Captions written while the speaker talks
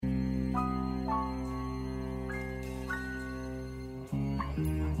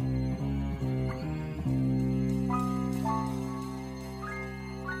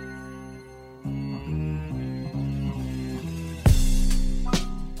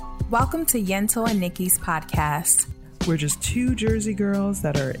Welcome to Yental and Niki's podcast. We're just two Jersey girls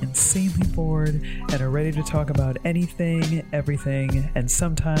that are insanely bored and are ready to talk about anything, everything, and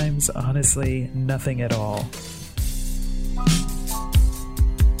sometimes, honestly, nothing at all.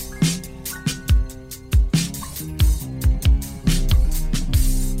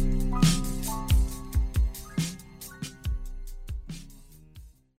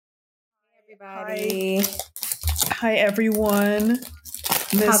 Everybody. Hi, everyone.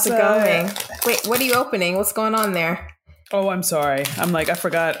 How's it going? Wait, what are you opening? What's going on there? Oh, I'm sorry. I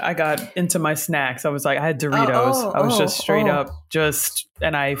forgot I got into my snacks. I was like, I had Doritos. I was just straight up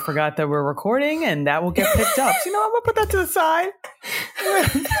and I forgot that we're recording and that will get picked up. So, I'm going to put that to the side.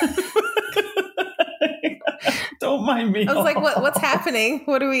 Don't mind me. I was like, what's happening?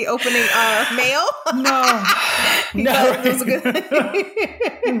 What are we opening? Mail? No. That was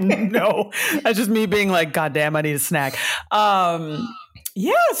good. No. That's just me being like, God damn, I need a snack.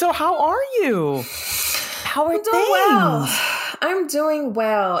 Yeah, so how are you? How are things? I'm doing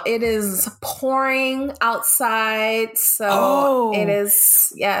well. It is pouring outside, so it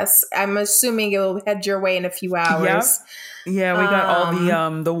is. Yes, I'm assuming it will head your way in a few hours. Yep. Yeah, we got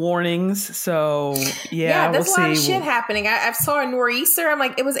all the warnings. So there's we'll a lot of see. shit happening. I saw a nor'easter. I'm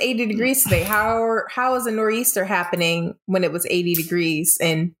like, it was 80 degrees today. How is a nor'easter happening when it was 80 degrees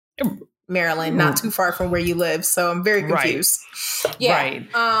in Maryland, not too far from where you live? So I'm very confused. Right. Yeah.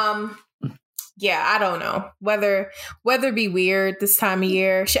 Right. Yeah, I don't know. Weather be weird this time of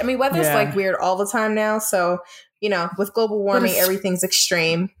year. I mean, weather's like weird all the time now. So, with global warming, everything's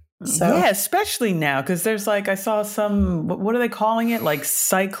extreme. So. Yeah, especially now, because there's I saw some, what are they calling it? Like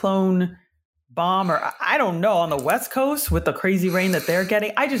cyclone bomb, or I don't know, on the West Coast with the crazy rain that they're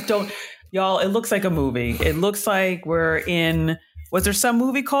getting. I just don't, y'all, it looks like a movie. It looks like we're in, was there some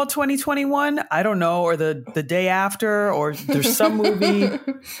movie called 2021? I don't know, or the day after, or there's some movie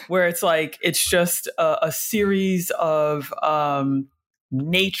where it's just a series of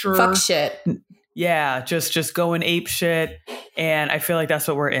nature. Fuck shit. Yeah, just going ape shit. And I feel like that's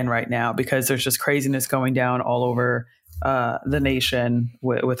what we're in right now because there's just craziness going down all over the nation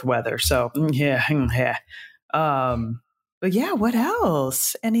with weather. So, yeah. But yeah, what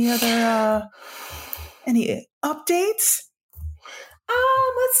else? Any other, any updates?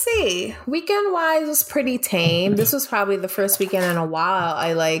 Let's see. Weekend-wise was pretty tame. This was probably the first weekend in a while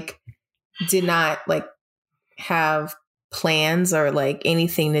I, did not, have plans or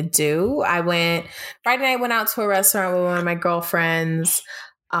anything to do. Friday night I went out to a restaurant with one of my girlfriends.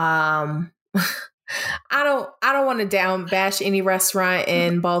 I don't want to bash any restaurant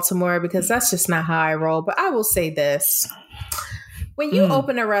in Baltimore because that's just not how I roll. But I will say this. When you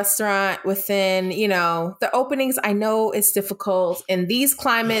open a restaurant within, the openings, I know it's difficult in these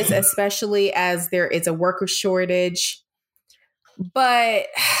climates, especially as there is a worker shortage, but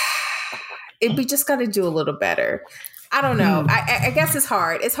we just got to do a little better. I don't know. I guess it's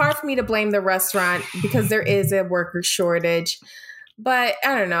hard. It's hard for me to blame the restaurant because there is a worker shortage. But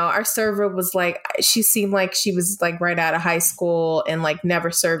I don't know. Our server was she seemed like she was right out of high school and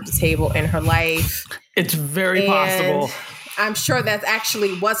never served a table in her life. It's very possible. I'm sure that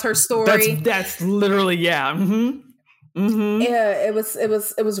actually was her story. That's literally, yeah. Mm-hmm. Mm-hmm. Yeah, it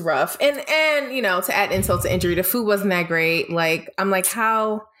was rough. And to add insult to injury, the food wasn't that great. I'm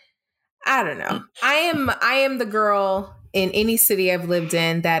how. I don't know. I am the girl in any city I've lived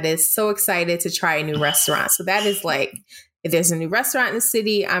in that is so excited to try a new restaurant. So that is if there's a new restaurant in the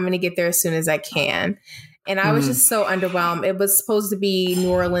city, I'm going to get there as soon as I can. And I was just so underwhelmed. It was supposed to be New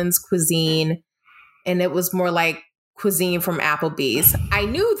Orleans cuisine, and it was more like cuisine from Applebee's. I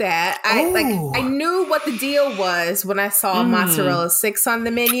knew that. I knew what the deal was when I saw mozzarella sticks on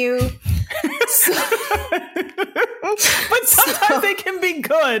the menu. But sometimes they can be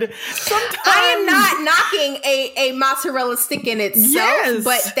good. Sometimes I am not knocking a mozzarella stick in itself,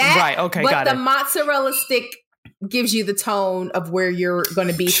 but the mozzarella stick gives you the tone of where you're going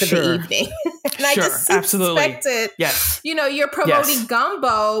to be for the evening. And I just suspected, you're promoting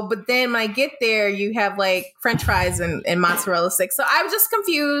gumbo, but then when I get there, you have French fries and mozzarella sticks. So I was just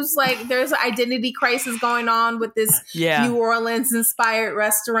confused. There's an identity crisis going on with this New Orleans inspired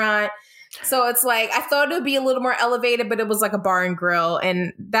restaurant. So it's I thought it would be a little more elevated, but it was like a bar and grill.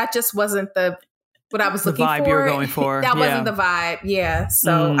 And that just wasn't what I was looking for. The vibe you were going for. That wasn't the vibe. Yeah.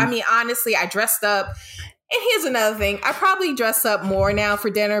 So, I mean, honestly, I dressed up. And here's another thing. I probably dress up more now for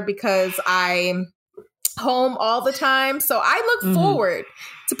dinner because I'm home all the time. So I look forward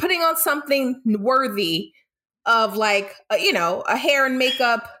to putting on something worthy of a hair and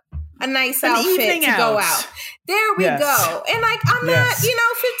makeup, a nice outfit to go out. There we go. And I'm not,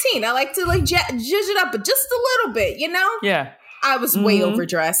 15. I like to zhuzh it up, but just a little bit, Yeah. I was way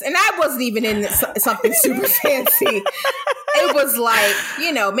overdressed, and I wasn't even in something super fancy. It was like,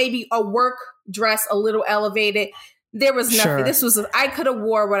 maybe a work dress, a little elevated. There was nothing. Sure. This was, I could have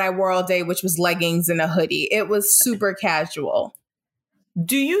wore what I wore all day, which was leggings and a hoodie. It was super casual.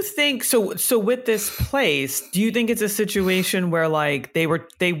 Do you think so with this place, do you think it's a situation where like they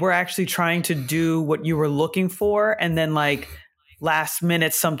were actually trying to do what you were looking for, and then like last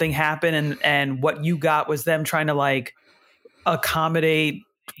minute something happened and what you got was them trying to like accommodate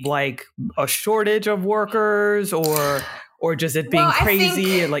like a shortage of workers or just it being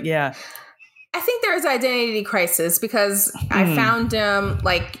crazy and like, yeah. I think there is identity crisis because I found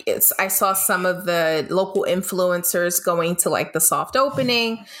I saw some of the local influencers going to like the soft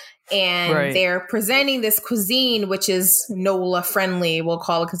opening, and they're presenting this cuisine, which is NOLA friendly, we'll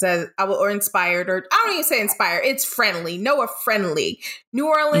call it, because or inspired, or I don't even say inspired. It's friendly, NOLA friendly, New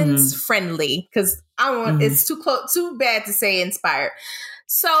Orleans friendly, because I don't want, it's too bad to say inspired.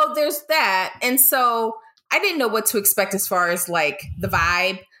 So there's that. And so I didn't know what to expect as far as like the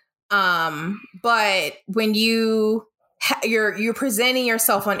vibe. But when you're presenting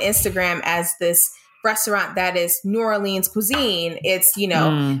yourself on Instagram as this restaurant that is New Orleans cuisine, it's,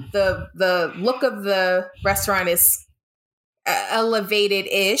 the look of the restaurant is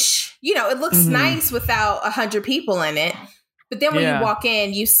elevated-ish. It looks nice without 100 people in it. But then when you walk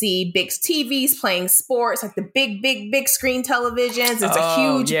in, you see big TVs playing sports, like the big screen televisions. It's a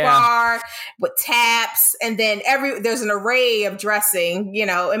huge bar with taps. And then there's an array of dressing,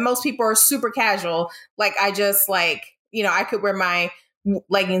 and most people are super casual. Like I just I could wear my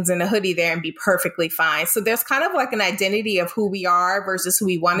leggings and a hoodie there and be perfectly fine. So there's kind of like an identity of who we are versus who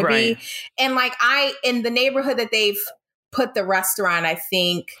we want to be. And like in the neighborhood that they've put the restaurant, I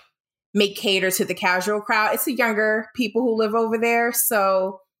think, may cater to the casual crowd. It's the younger people who live over there.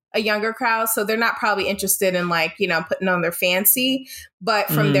 So a younger crowd. So they're not probably interested in like, putting on their fancy. But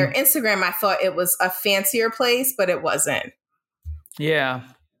from their Instagram, I thought it was a fancier place, but it wasn't. Yeah.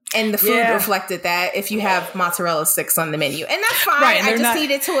 And the food reflected that if you have mozzarella sticks on the menu. And that's fine. I just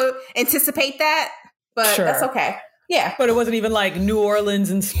needed to anticipate that. But that's okay. Yeah. But it wasn't even like New Orleans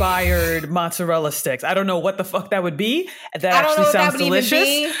inspired mozzarella sticks. I don't know what the fuck that would be. That actually sounds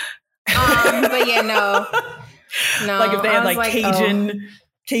delicious. But yeah, no. Like if they had like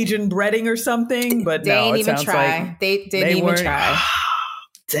Cajun breading or something, but they no, didn't even try. Like they didn't even try.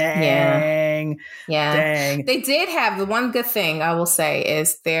 Dang. Yeah. Dang. They did have the one good thing I will say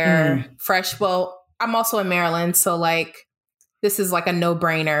is their fresh. Well, I'm also in Maryland, so like this is like a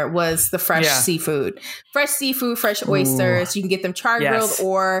no-brainer, was the fresh seafood. Fresh seafood, fresh oysters. You can get them char-grilled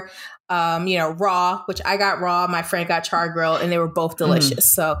or raw, which I got raw. My friend got char-grilled, and they were both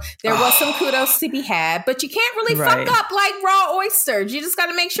delicious. So there was some kudos to be had, but you can't really fuck up like raw oysters. You just got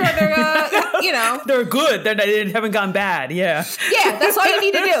to make sure they're, they're good. They haven't gone bad. Yeah. Yeah, that's all you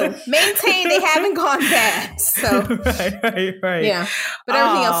need to do. Maintain they haven't gone bad. So right. Yeah, but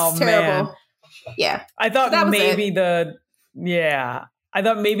everything else is terrible. Man. Yeah, I thought maybe I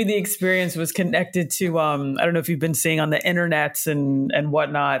thought maybe the experience was connected to, I don't know if you've been seeing on the internets and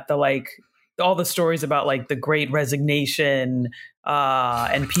whatnot, all the stories about like the Great Resignation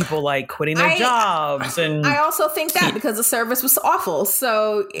and people like quitting their jobs. And I also think that because the service was awful.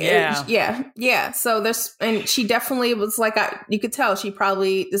 So yeah. So and she definitely was like, you could tell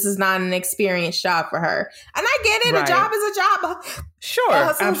this is not an experienced job for her. And I get it. A job is a job. Sure. A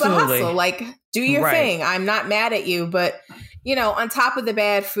hustle absolutely. is a hustle. Like, do your thing. I'm not mad at you, but on top of the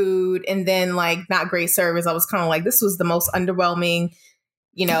bad food and then like not great service, I was kind of like, this was the most underwhelming,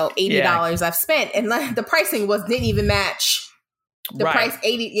 $80 I've spent. And like, the pricing didn't even match the price.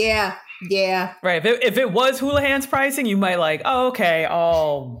 80. Yeah. Right. If it was Houlihan's pricing, you might like,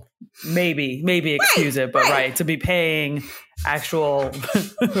 maybe excuse it. But to be paying actual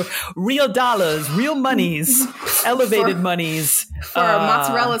real dollars, real monies, elevated monies for a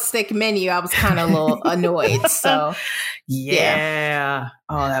mozzarella stick menu, I was kind of a little annoyed. So yeah.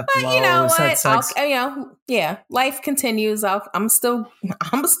 Oh, that blows. But you know what? Life continues. I'm still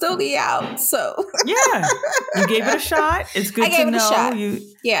the out. So yeah, you gave it a shot. It's good to know. A shot.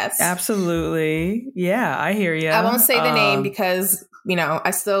 Yes, absolutely. Yeah, I hear you. I won't say the name because I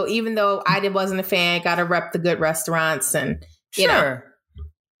still, even though I wasn't a fan, got to rep the good restaurants and you know.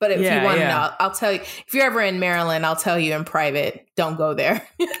 But if you want to know, I'll tell you. If you're ever in Maryland, I'll tell you in private. Don't go there.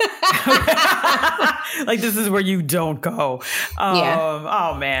 Like this is where you don't go.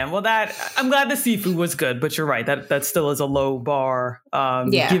 Oh man. Well, I'm glad the seafood was good, but you're right. That still is a low bar,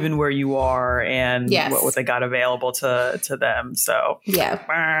 given where you are and what they got available to them. So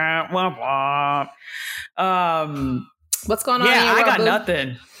What's going on? Yeah, I got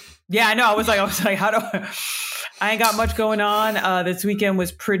nothing. Yeah, I know. I was like, how do I ain't got much going on. This weekend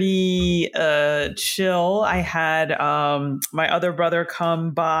was pretty chill. I had my other brother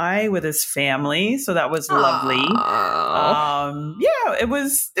come by with his family, so that was lovely. Yeah, it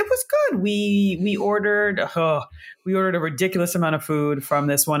was good. We ordered a ridiculous amount of food from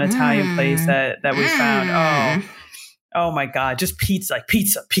this one Italian place that we found. Oh my God, just pizza,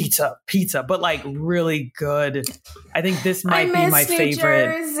 but like really good. I think this might be my favorite.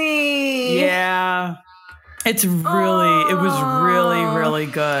 Jersey. Yeah. It was really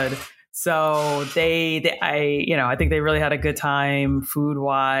good. So I think they really had a good time food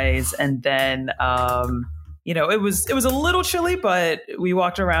wise. And then, it was a little chilly, but we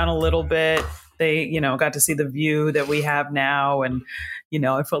walked around a little bit. They, got to see the view that we have now. And,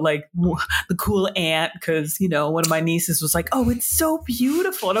 I felt like the cool aunt because, one of my nieces was like, oh, it's so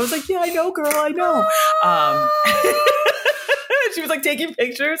beautiful. And I was like, yeah, I know, girl, I know. She was like taking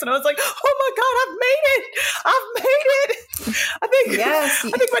pictures and I was like, oh my God, I've made it. I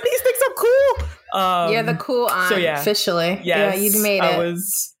think my niece thinks I'm cool. You're the cool aunt, so yeah, officially. Yes, yeah, you made it.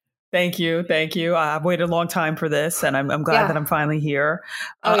 Thank you. I've waited a long time for this and I'm glad that I'm finally here.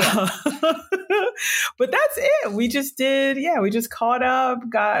 But that's it. We just caught up,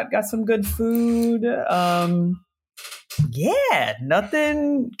 got some good food. Yeah,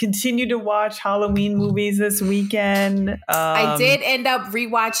 nothing. Continue to watch Halloween movies this weekend. I did end up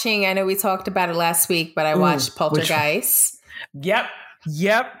rewatching. I know we talked about it last week, but I watched Poltergeist. Yep.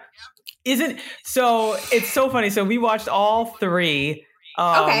 So it's so funny. So we watched all three.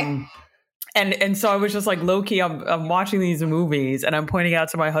 Okay. And so I was just like, low key, I'm watching these movies and I'm pointing out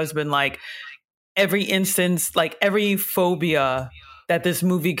to my husband, like every instance, like every phobia that this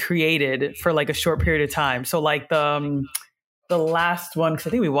movie created for like a short period of time. So like the last one, because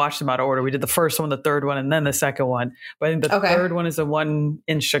I think we watched them out of order. We did the first one, the third one, and then the second one. But I think the third one is the one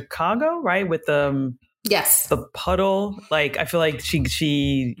in Chicago, right? With the puddle. Like I feel like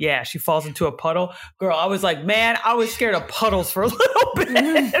she falls into a puddle. Girl, I was like, man, I was scared of puddles for a little bit.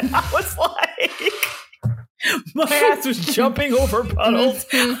 And I was like, my ass was jumping over puddles.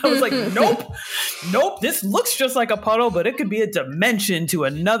 I was like, nope, this looks just like a puddle, but it could be a dimension to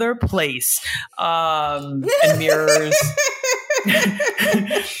another place. And mirrors.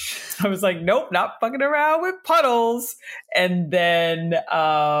 I was like, nope, not fucking around with puddles. And then,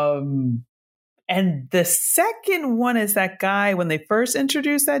 and the second one is that guy, when they first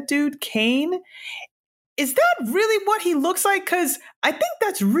introduced that dude, Kane. Is that really what he looks like? Because I think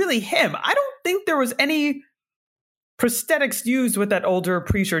that's really him. I don't think there was any prosthetics used with that older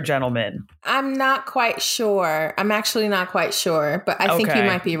preacher gentleman. I'm not quite sure. I'm actually not quite sure, but I think you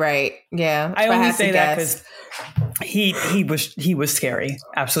might be right. Yeah. I only say that because he was scary,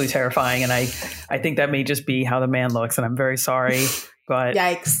 absolutely terrifying. And I think that may just be how the man looks. And I'm very sorry, but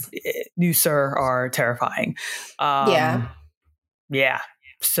yikes. You, sir, are terrifying. Yeah.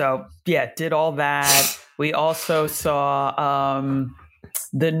 So did all that. We also saw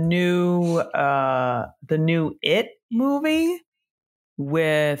the new It movie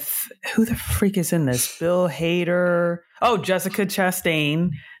with who the freak is in this? Bill Hader. Oh, Jessica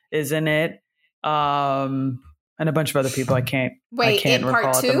Chastain is in it. And a bunch of other people I can't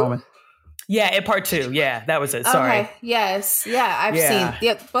recall at the moment. Yeah, It Part 2. Yeah, that was it. Sorry. Okay. Yes. Yeah, I've seen.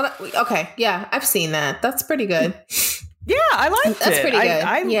 Yeah. But okay. Yeah, I've seen that. That's pretty good. Yeah, I liked it. That's pretty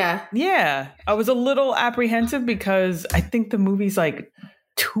good. Yeah. I was a little apprehensive because I think the movie's like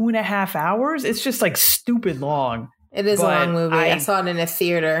 2.5 hours. It's just like stupid long. It is a long movie. I saw it in a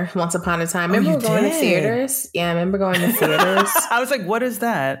theater once upon a time. Remember going to theaters? Yeah, I remember going to theaters. I was like, what is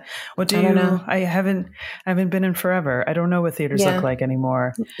that? What do you know? I haven't been in forever. I don't know what theaters look like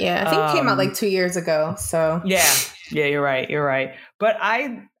anymore. Yeah, I think it came out like 2 years ago. So Yeah, you're right. But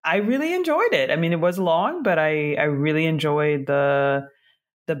I really enjoyed it. I mean, it was long, but I really enjoyed the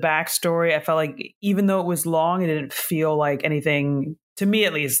backstory. I felt like even though it was long, it didn't feel like anything, to me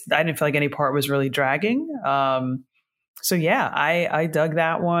at least, I didn't feel like any part was really dragging. So yeah, I dug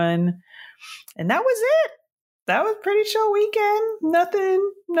that one. And that was it. That was pretty chill weekend.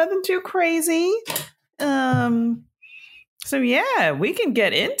 Nothing too crazy. So yeah, we can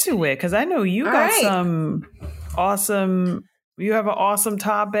get into it because I know you got some awesome. You have an awesome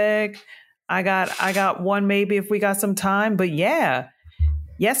topic. I got one maybe if we got some time. But yeah,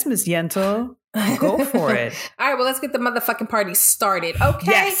 yes, Miss Yental, go for it. All right, well, let's get the motherfucking party started.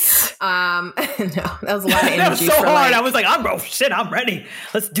 Okay. Yes. No, that was a lot of energy. That was so hard. I was like, I'm ready.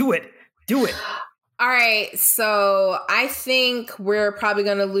 Let's do it. All right, so I think we're probably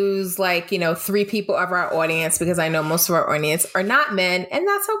going to lose 3 people of our audience because I know most of our audience are not men, and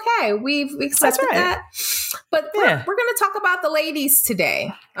that's okay. We've accepted that. But we're going to talk about the ladies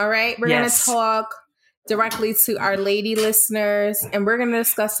today. All right, we're going to talk directly to our lady listeners, and we're going to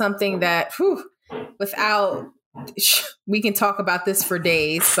discuss something that, we can talk about this for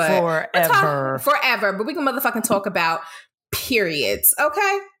days, but forever. But we can motherfucking talk about periods,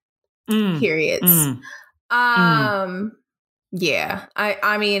 okay? Periods. Yeah.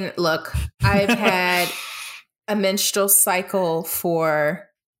 I mean, look, I've had a menstrual cycle for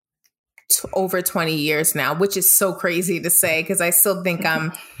over 20 years now, which is so crazy to say because I still think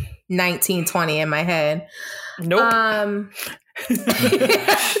I'm 19, 20 in my head. Nope.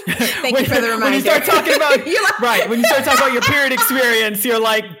 Thank you for the reminder. When you start talking about when you start talking about your period experience, you're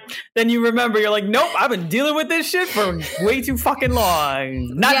like, then you remember, you're like, nope, I've been dealing with this shit for way too fucking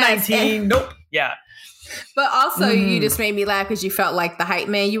long. Not 19. Nope. Yeah. But also, you just made me laugh because you felt like the hype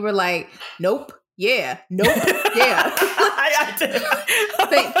man. You were like, nope. Yeah. Nope. Yeah. I did.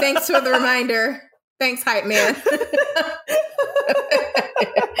 Thanks for the reminder. Thanks, hype man.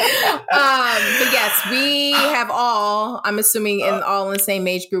 But yes, we have all, I'm assuming all in the same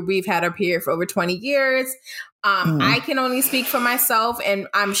age group, we've had our period for over 20 years. I can only speak for myself, and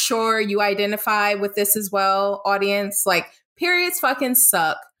I'm sure you identify with this as well, audience. Like, periods fucking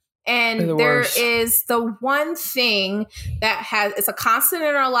suck. And there is the one thing that it's a constant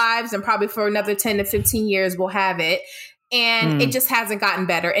in our lives, and probably for another 10 to 15 years we'll have it. And it just hasn't gotten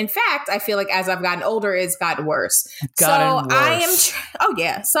better. In fact, I feel like as I've gotten older, it's gotten worse. So I'm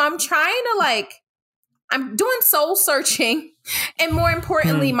trying to I'm doing soul searching, and more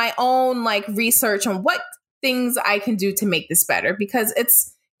importantly, my own research on what things I can do to make this better, because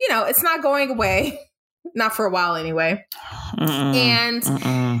it's not going away. Not for a while anyway. And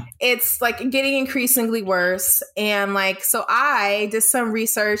it's getting increasingly worse. And so I did some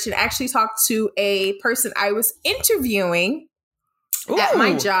research and actually talked to a person I was interviewing at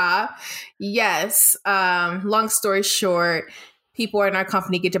my job. Yes. Long story short, people in our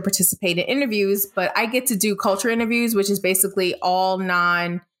company get to participate in interviews, but I get to do culture interviews, which is basically all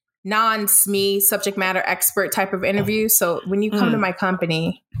non-SME subject matter expert type of interviews. So when you come to my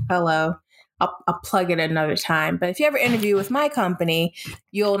company, hello. I'll plug it another time. But if you ever interview with my company,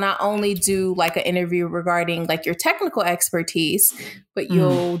 you'll not only do an interview regarding your technical expertise, but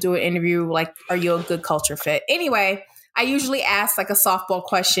you'll do an interview are you a good culture fit? Anyway, I usually ask a softball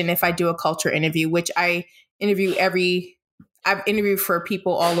question if I do a culture interview, which I've interviewed for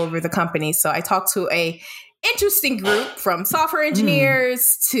people all over the company. So I talk to a interesting group from software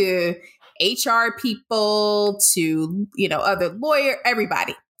engineers to HR people to, other lawyer,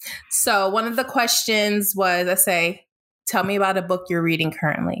 everybody. So one of the questions was, I say, tell me about a book you're reading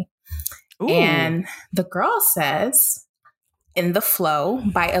currently. Ooh. And the girl says, In the Flow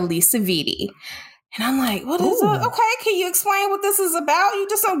by Alisa Vitti. And I'm like, what is it? Okay, can you explain what this is about? You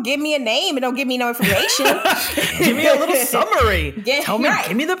just don't give me a name and don't give me no information. Give me a little summary. Tell me,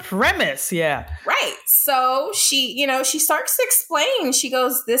 give me the premise. Yeah. Right. So she starts to explain. She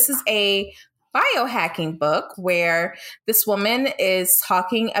goes, this is a biohacking book where this woman is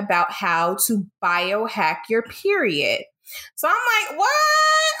talking about how to biohack your period. So I'm like, what?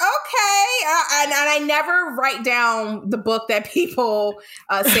 Okay. And I never write down the book that people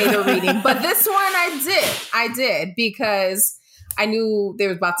say they're reading. But this one I did because I knew they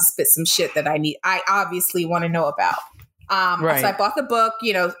was about to spit some shit that I obviously want to know about. Right. So I bought the book,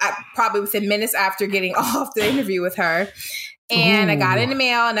 probably within minutes after getting off the interview with her. And I got it in the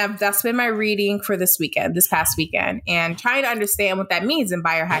mail, and that's been my reading for this past weekend, and trying to understand what that means in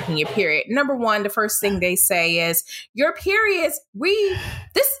biohacking your period. Number one, the first thing they say is your periods.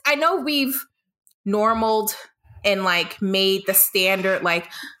 I know we've normaled and made the standard,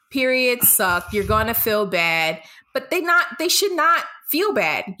 periods suck. You're going to feel bad, but they should not feel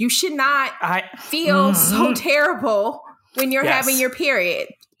bad. You should not feel so terrible when you're having your period.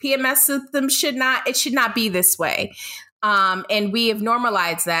 PMS symptoms should not be this way. And we have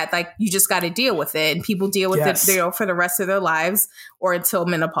normalized that, you just got to deal with it, and people deal with it, for the rest of their lives or until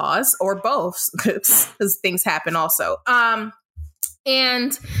menopause or both, because things happen also.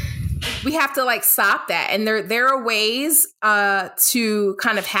 And we have to stop that. And there are ways, to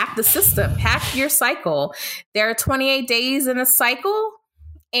kind of hack the system, hack your cycle. There are 28 days in a cycle.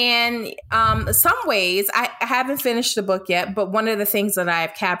 And some ways, I haven't finished the book yet, but one of the things that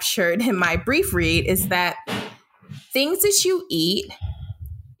I've captured in my brief read is that things that you eat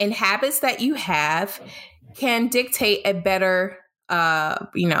and habits that you have can dictate a better, 5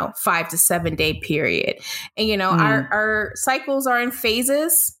 to 7 day period. And, our cycles are in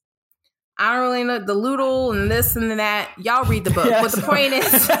phases. I don't really know the Loodle and this and that. Y'all read the book. Yes. But the point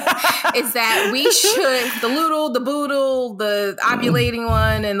is that we should, the Loodle, the Boodle, the ovulating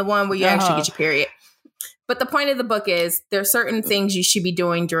one, and the one where you actually get your period. But the point of the book is there are certain things you should be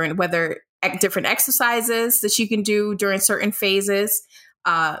doing during, whether different exercises that you can do during certain phases,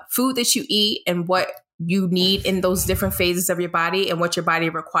 food that you eat and what you need in those different phases of your body and what your body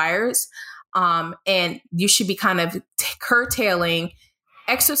requires. And you should be kind of curtailing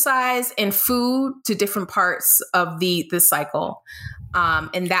exercise and food to different parts of the cycle.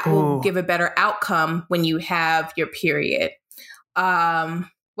 And that will give a better outcome when you have your period.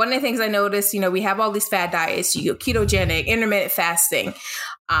 One of the things I noticed, we have all these fad diets, you go ketogenic, intermittent fasting,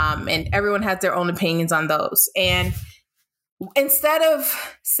 and everyone has their own opinions on those. And instead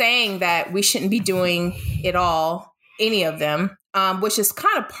of saying that we shouldn't be doing it all, any of them, which is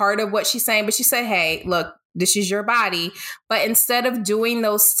kind of part of what she's saying, but she said, hey, look, this is your body. But instead of doing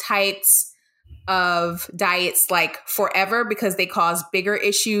those types of diets like forever, because they cause bigger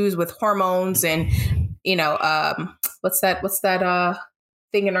issues with hormones and, what's that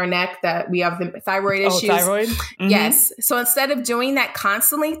thing in our neck that we have the thyroid issues. Thyroid? Mm-hmm. Yes. So instead of doing that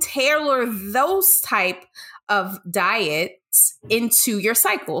constantly, tailor those type of diets into your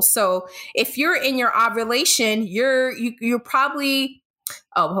cycle. So if you're in your ovulation, you're probably,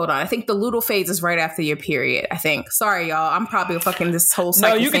 hold on. I think the luteal phase is right after your period, I think. Sorry, y'all. I'm probably fucking this whole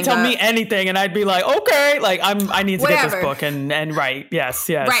cycle. No, you can tell me anything and I'd be like, okay, like I need to get this book and right. Yes.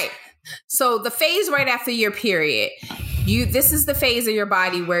 Right. So the phase right after your period, this is the phase of your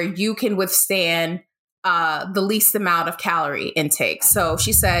body where you can withstand the least amount of calorie intake. So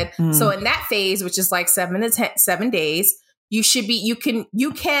she said, so in that phase, which is like 7 days, you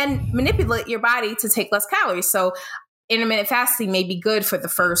can manipulate your body to take less calories. So intermittent fasting may be good for the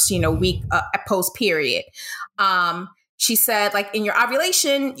first, week post period. She said, like in your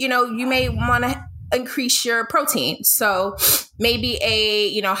ovulation, you may want to increase your protein. So maybe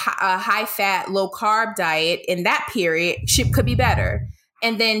a high fat, low carb diet in that period could be better.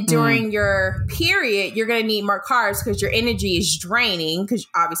 And then during your period, you're going to need more carbs because your energy is draining because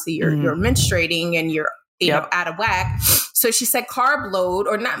obviously you're menstruating and you're out of whack. So she said carb load,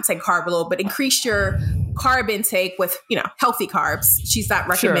 or not say carb load, but increase your carb intake with, healthy carbs. She's not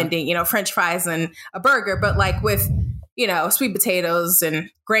recommending, French fries and a burger, but like with, sweet potatoes and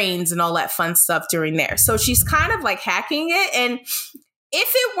grains and all that fun stuff during there. So she's kind of like hacking it. And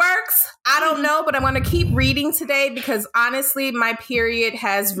if it works, I don't know, but I'm going to keep reading today because honestly, my period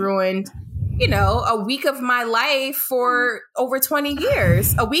has ruined, a week of my life for over 20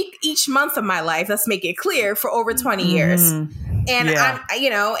 years, a week each month of my life. Let's make it clear, for over 20 years. And and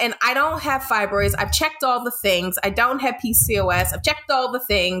I don't have fibroids. I've checked all the things. I don't have PCOS. I've checked all the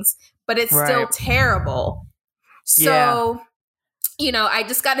things, but it's still terrible. So, I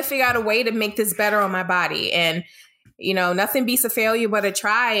just got to figure out a way to make this better on my body. And, nothing beats a failure but a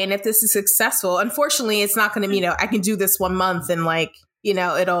try. And if this is successful, unfortunately, it's not going to be, I can do this 1 month and like,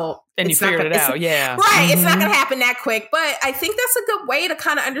 it'll. And you figured it out. Yeah. Right. Mm-hmm. It's not going to happen that quick. But I think that's a good way to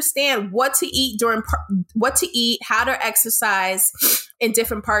kind of understand what to eat how to exercise in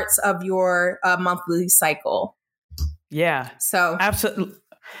different parts of your monthly cycle. Yeah. So absolutely.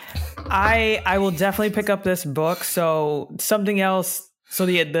 I will definitely pick up this book. So something else. So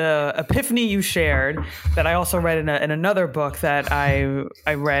the epiphany you shared that I also read in another book that I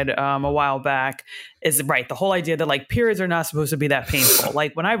read a while back is right. The whole idea that like periods are not supposed to be that painful.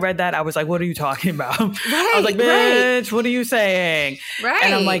 Like when I read that, I was like, what are you talking about? I was like, bitch, what are you saying? Right.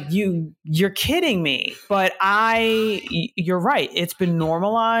 And I'm like, you're kidding me. But you're right. It's been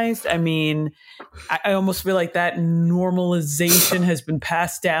normalized. I mean, I almost feel like that normalization has been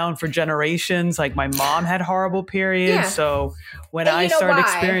passed down for generations. Like my mom had horrible periods. Yeah. So when I started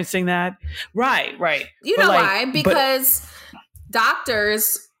experiencing that, right. You know why? Because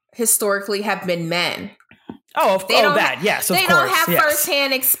doctors historically have been men. They don't have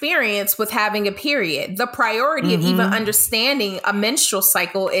firsthand experience with having a period. The priority of even understanding a menstrual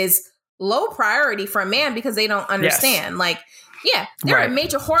cycle is low priority for a man because they don't understand. There are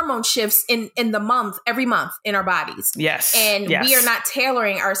major hormone shifts in the month, every month in our bodies. Yes. And we are not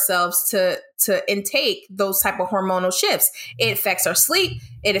tailoring ourselves to intake those type of hormonal shifts. It affects our sleep.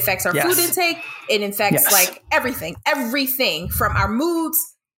 It affects our food intake. It affects like everything from our moods,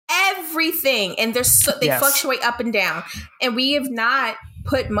 everything. And they fluctuate up and down. And we have not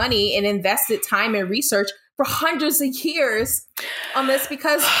put money and invested time and research for hundreds of years on this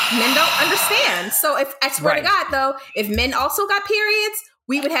because men don't understand. So if I swear to God, though, if men also got periods,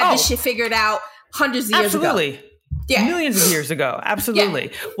 we would have this shit figured out hundreds of years ago. millions of years ago.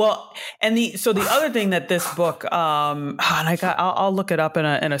 Absolutely. Yeah. Well, and the other thing that this book, and I'll look it up in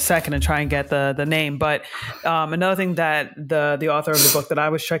a second and try and get the name. But another thing that the author of the book that I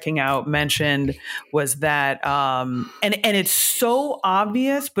was checking out mentioned was that, and it's so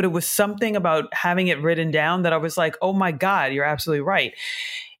obvious, but it was something about having it written down that I was like, oh my God, you're absolutely right.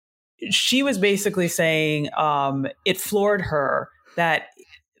 She was basically saying it floored her that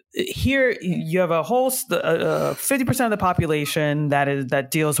here you have a whole 50% of the population that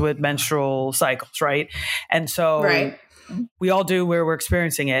deals with menstrual cycles, right? And so we all do where we're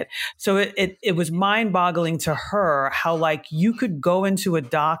experiencing it. So it was mind-boggling to her how like you could go into a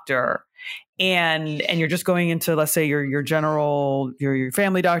doctor and you're just going into, let's say, your general, your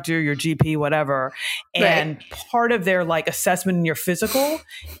family doctor, your GP, whatever, and part of their like assessment in your physical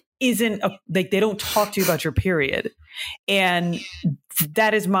isn't like they don't talk to you about your period. And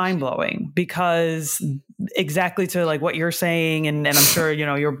that is mind blowing because exactly to like what you're saying. And I'm sure, you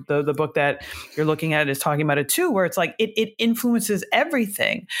know, the book that you're looking at is talking about it too, where it's like, it influences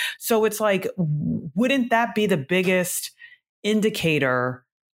everything. So it's like, wouldn't that be the biggest indicator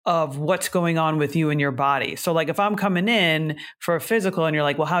of what's going on with you and your body? So like if I'm coming in for a physical and you're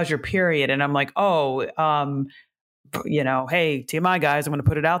like, well, how's your period? And I'm like, oh, you know, hey, TMI guys, I'm going to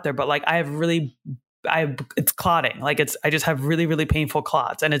put it out there. But like, it's clotting. Like I just have really, really painful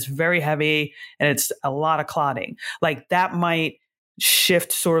clots and it's very heavy and it's a lot of clotting. Like that might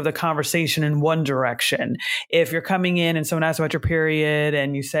shift sort of the conversation in one direction. If you're coming in and someone asks about your period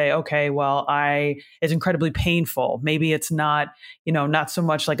and you say, okay, well, it's incredibly painful. Maybe it's not, you know, not so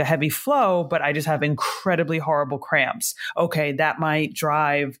much like a heavy flow, but I just have incredibly horrible cramps. Okay. That might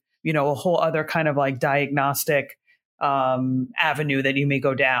drive, you know, a whole other kind of like diagnostic avenue that you may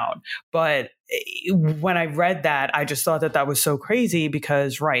go down. But when I read that, I just thought that was so crazy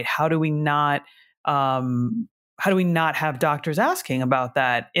because, how do we not have doctors asking about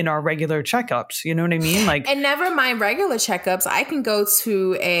that in our regular checkups? You know what I mean? Like, and never mind regular checkups. I can go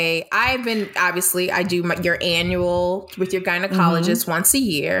to I do your annual with your gynecologist once a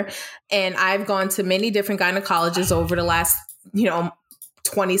year. And I've gone to many different gynecologists over the last,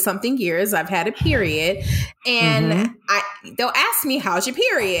 20 something years. I've had a period and they'll ask me, how's your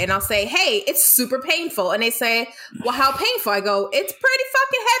period? And I'll say, hey, it's super painful. And they say, well, how painful? I go, it's pretty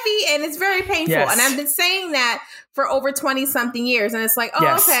fucking heavy and it's very painful. Yes. And I've been saying that for over 20 something years. And it's like, oh,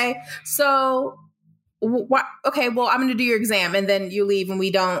 yes. Okay. So okay, well, I'm going to do your exam and then you leave and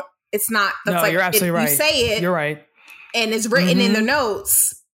we don't, it's not, that's no, like, you're absolutely right. You say it. You're right. And it's written in the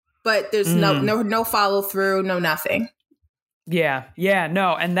notes, but there's no follow through, no nothing. Yeah.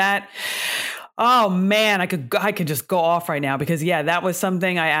 No. And that, oh man, I could just go off right now because that was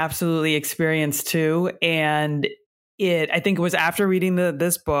something I absolutely experienced too. And I think it was after reading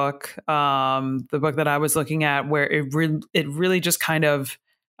this book, the book that I was looking at, where it really just kind of,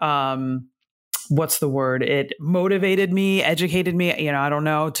 what's the word? It motivated me, educated me, I don't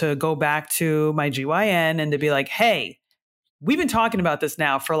know, to go back to my GYN and to be like, hey, we've been talking about this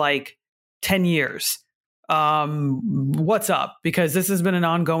now for like 10 years. What's up? Because this has been an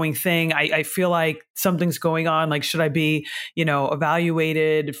ongoing thing. I feel like something's going on. Like, should I be,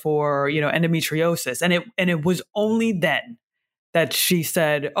 evaluated for, endometriosis? And it was only then that she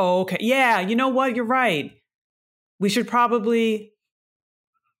said, oh, okay. Yeah. You know what? You're right. We should probably.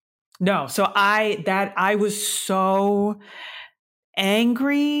 No. So I was so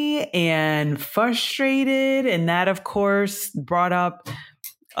angry and frustrated. And that, of course, brought up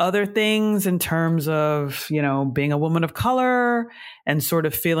other things in terms of, being a woman of color and sort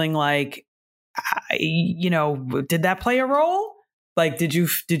of feeling like, did that play a role? Like, did you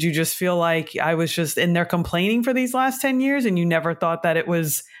just feel like I was just in there complaining for these last 10 years and you never thought that it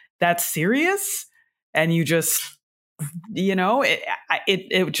was that serious? And you just,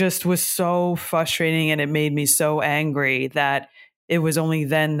 it just was so frustrating and it made me so angry that it was only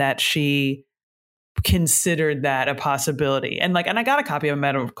then that she considered that a possibility. And I got a copy of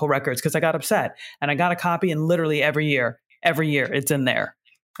medical records because I got upset, and I got a copy, and literally every year it's in there.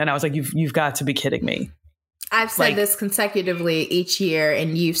 And I was like, you've got to be kidding me. I've said this consecutively each year,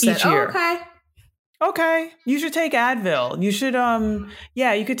 and you've said, okay, you should take Advil. You should,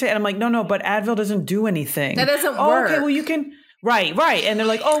 you could take, and I'm like, no, but Advil doesn't do anything. That doesn't work. Okay, well, you can. Right. And they're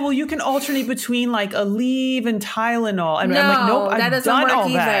like, oh, well, you can alternate between like Aleve and Tylenol. And I'm like, nope, that doesn't work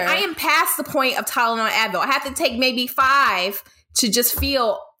either. That. I am past the point of Tylenol and Advil. I have to take maybe 5 to just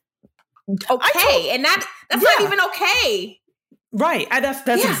feel okay. And that's not even okay. Right. That's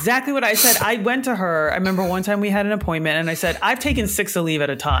exactly what I said. I went to her. I remember one time we had an appointment and I said, I've taken 6 Aleve at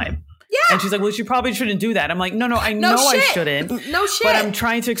a time. Yeah. And she's like, well, you probably shouldn't do that. I'm like, no, I know I shouldn't. No shit. But I'm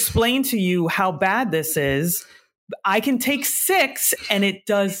trying to explain to you how bad this is. I can take 6 and it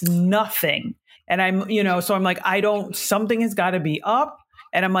does nothing. And I'm, so I'm like, something has got to be up.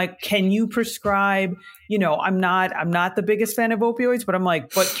 And I'm like, can you prescribe, I'm not the biggest fan of opioids, but I'm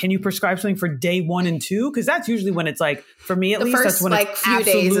like, but can you prescribe something for day 1 and 2? Cause that's usually when it's like, for me at least, that's when it's few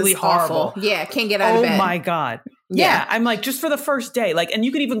absolutely days horrible. Awful. Yeah. Can't get out of bed. Oh my God. Yeah. I'm like, just for the first day, like, and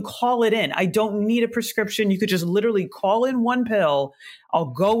you could even call it in. I don't need a prescription. You could just literally call in 1 pill.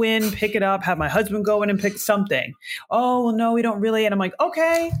 I'll go in, pick it up, have my husband go in and pick something. Oh, well, no, we don't really. And I'm like,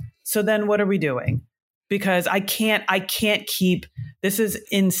 okay, so then what are we doing? Because I can't keep, this is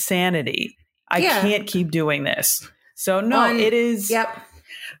insanity. I can't keep doing this. So no, it is. Yep.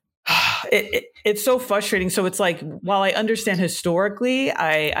 It's so frustrating. So it's like, while I understand historically,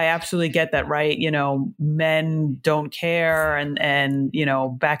 I absolutely get that, right? Men don't care. And,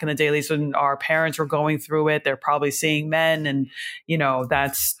 back in the day, at least when our parents were going through it, they're probably seeing men and,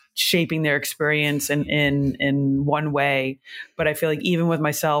 that's shaping their experience in one way. But I feel like even with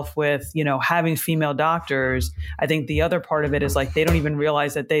myself, with, having female doctors, I think the other part of it is like, they don't even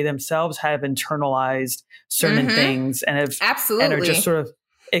realize that they themselves have internalized certain things and have absolutely and are just sort of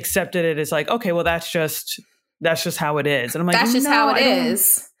accepted it as like, okay, well, that's just how it is. And I'm like, that's just how it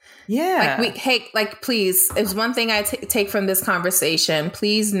is. Yeah. Please, there's one thing I take from this conversation.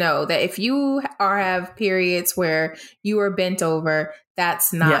 Please know that if you have periods where you are bent over,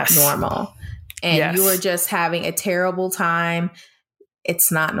 that's not normal. And you are just having a terrible time.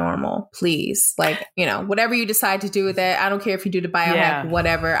 It's not normal. Please. Whatever you decide to do with it. I don't care if you do the biohack,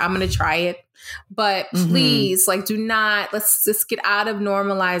 whatever. I'm going to try it. But please, do not, let's just get out of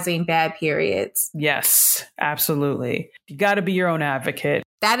normalizing bad periods. Yes, absolutely. You got to be your own advocate.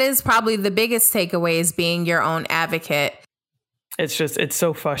 That is probably the biggest takeaway, is being your own advocate. It's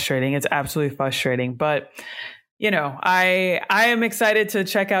so frustrating. It's absolutely frustrating. But, I am excited to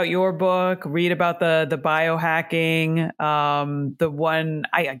check out your book, read about the biohacking. The one,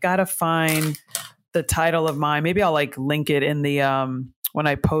 I got to find the title of mine. Maybe I'll link it in the, when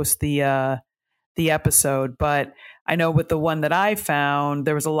I post the episode. But I know with the one that I found,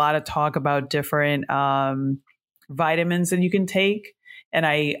 there was a lot of talk about different vitamins that you can take. And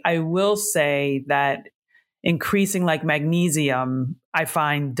I will say that increasing magnesium, I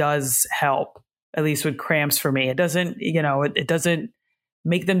find does help, at least with cramps for me. It doesn't, it doesn't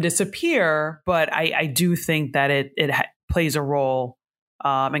make them disappear, but I do think that it plays a role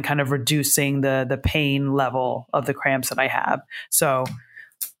in kind of reducing the pain level of the cramps that I have. So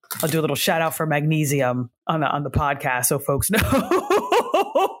I'll do a little shout out for magnesium on the podcast so folks know.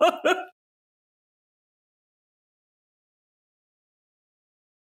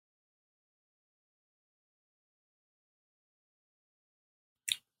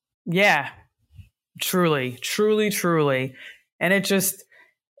 Yeah, truly. And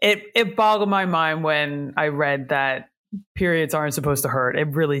it boggled my mind when I read that periods aren't supposed to hurt.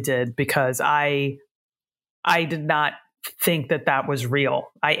 It really did, because I did not think that was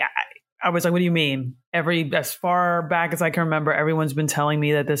real. I was like, what do you mean? As far back as I can remember, everyone's been telling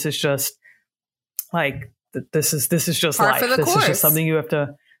me that this is just this is just part life. This is just something you have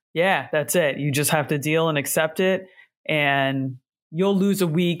to, that's it. You just have to deal and accept it. And you'll lose a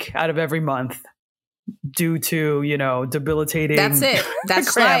week out of every month due to, debilitating. That's it.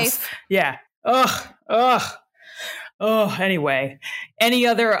 That's life. Yeah. Anyway, any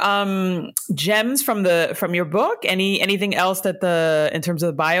other gems from your book? Anything else that in terms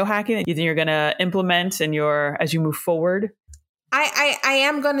of the biohacking that you think you're going to implement as you move forward? I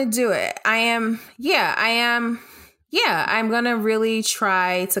am going to do it. I am. I'm going to really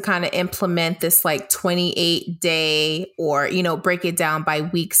try to kind of implement this 28-day or, break it down by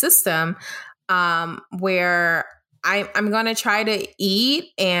week system, where I'm going to try to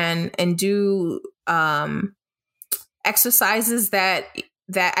eat and do exercises that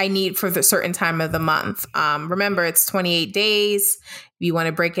I need for the certain time of the month. Remember, it's 28 days. You want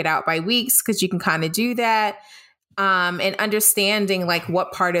to break it out by weeks because you can kind of do that. And understanding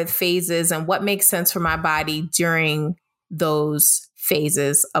what part of phases and what makes sense for my body during those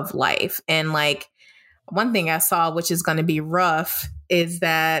phases of life. And one thing I saw, which is going to be rough, is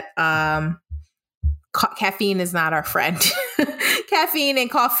that caffeine is not our friend. Caffeine and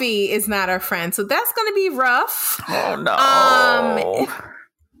coffee is not our friend. So that's going to be rough. Oh no.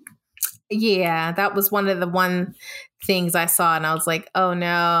 Yeah, that was one of the things I saw, and I was like, oh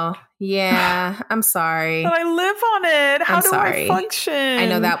no. Yeah, I'm sorry. But I live on it. How do I function? I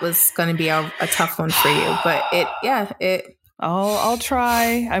know that was going to be a tough one for you, but I'll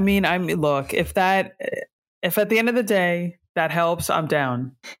try. I mean, look, if at the end of the day, that helps, I'm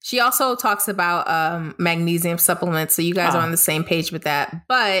down. She also talks about magnesium supplements. So you guys are on the same page with that.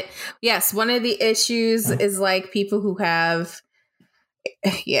 But yes, one of the issues is like people who have,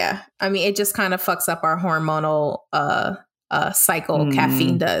 I mean, it just kind of fucks up our hormonal cycle.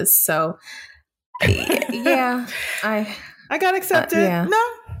 Caffeine does. So I gotta accept it. Yeah. No,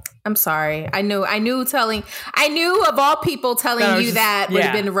 I'm sorry. I knew of all people telling you that would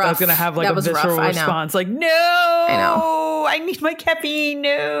have been rough. I was gonna have like a visceral response, like, no, I need my caffeine.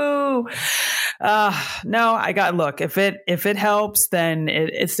 No, look, if it helps, then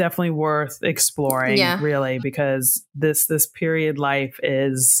it's definitely worth exploring, really, because this period life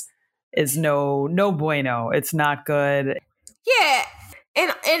is no bueno. It's not good. Yeah.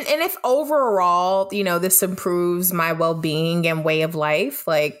 And if overall, this improves my well-being and way of life,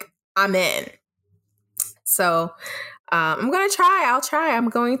 like, I'm in. So I'm going to try. I'm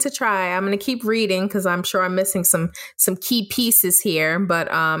going to try. I'm going to keep reading because I'm sure I'm missing some key pieces here.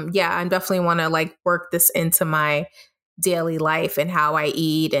 But I definitely want to like work this into my daily life and how I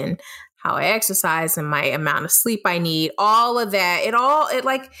eat and how I exercise and my amount of sleep I need, all of that. All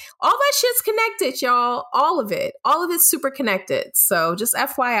that shit's connected, y'all. All of it's super connected. So just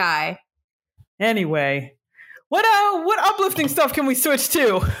FYI. Anyway, what uplifting stuff can we switch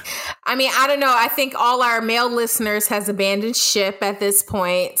to? I mean, I don't know. I think all our male listeners has abandoned ship at this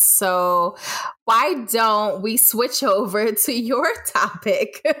point. So why don't we switch over to your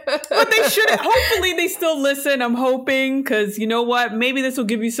topic? But they should. Hopefully they still listen. I'm hoping, because you know what? Maybe this will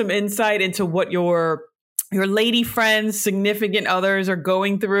give you some insight into what your lady friends, significant others are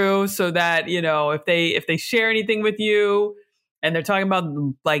going through, so that, if they share anything with you and they're talking about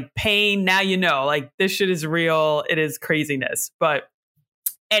like pain, now like this shit is real. It is craziness. But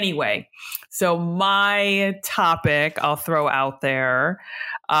anyway, so my topic I'll throw out there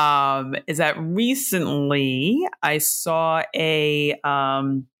is that recently I saw a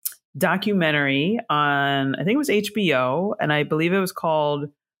documentary on, I think it was HBO, and I believe it was called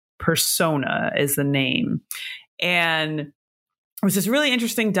Persona is the name. And it was this really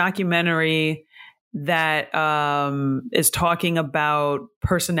interesting documentary that is talking about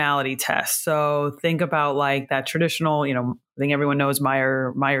personality tests. So think about like that traditional, I think everyone knows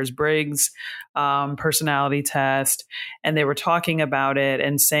Myers-Briggs personality test. And they were talking about it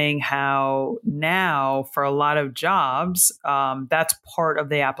and saying how now for a lot of jobs, that's part of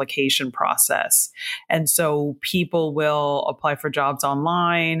the application process. And so people will apply for jobs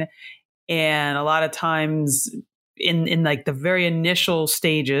online, and a lot of times in like the very initial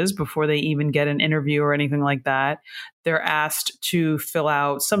stages before they even get an interview or anything like that, they're asked to fill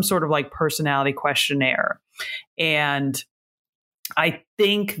out some sort of like personality questionnaire. And I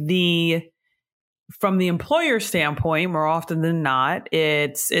think from the employer standpoint, more often than not,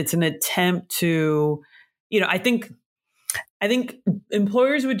 it's an attempt to, I think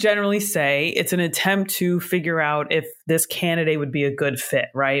employers would generally say it's an attempt to figure out if this candidate would be a good fit,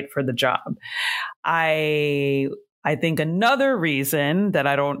 right, for the job. I think another reason that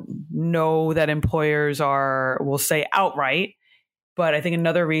I don't know that employers will say outright, but I think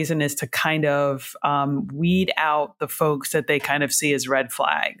another reason is to kind of weed out the folks that they kind of see as red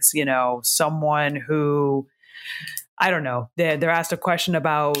flags. Someone who, I don't know, they're asked a question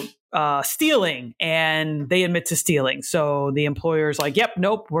about stealing and they admit to stealing. So the employer's like, yep,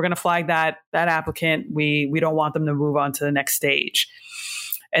 nope, we're going to flag that applicant. We don't want them to move on to the next stage.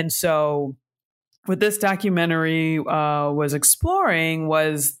 And so what this documentary was exploring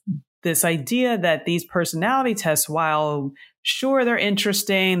was this idea that these personality tests, while sure they're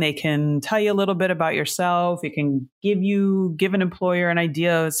interesting, they can tell you a little bit about yourself, it can give an employer an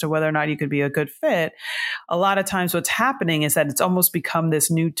idea as to whether or not you could be a good fit. A lot of times what's happening is that it's almost become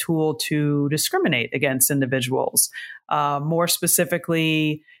this new tool to discriminate against individuals. More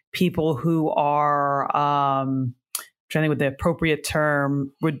specifically, people who are, I'm trying to think what the appropriate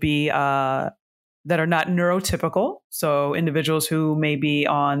term would be, that are not neurotypical. So individuals who may be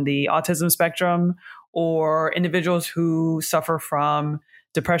on the autism spectrum, or individuals who suffer from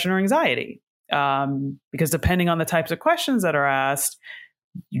depression or anxiety. Because depending on the types of questions that are asked,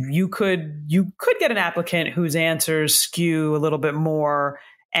 you could get an applicant whose answers skew a little bit more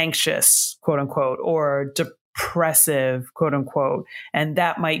anxious, quote unquote, or depressive, quote unquote. And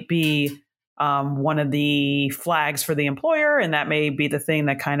that might be one of the flags for the employer, and that may be the thing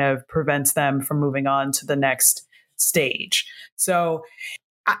that kind of prevents them from moving on to the next stage. So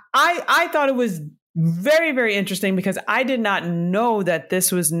I thought it was very, very interesting because I did not know that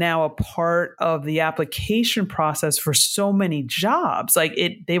this was now a part of the application process for so many jobs. Like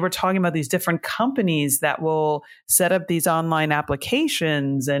they were talking about these different companies that will set up these online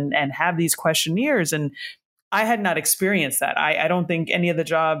applications and have these questionnaires. And I had not experienced that. I don't think any of the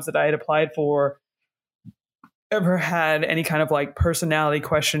jobs that I had applied for ever had any kind of like personality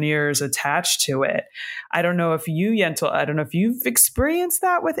questionnaires attached to it. I don't know if you, Yental, I don't know if you've experienced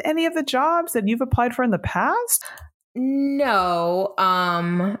that with any of the jobs that you've applied for in the past. No,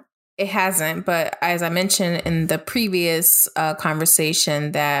 it hasn't. But as I mentioned in the previous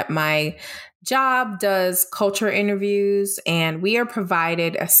conversation, that my job does culture interviews, and we are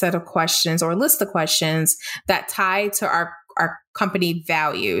provided a set of questions or a list of questions that tie to our company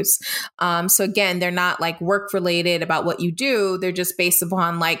values. So again, they're not like work related about what you do. They're just based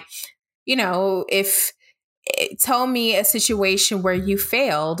upon like, if tell me a situation where you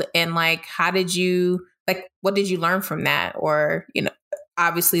failed and like, how did you, like, what did you learn from that? Or,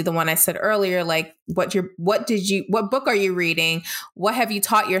 obviously the one I said earlier, like what book are you reading? What have you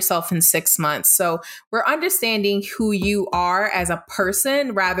taught yourself in 6 months? So we're understanding who you are as a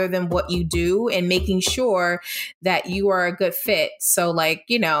person rather than what you do, and making sure that you are a good fit. So like,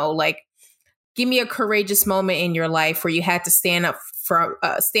 give me a courageous moment in your life where you had to stand up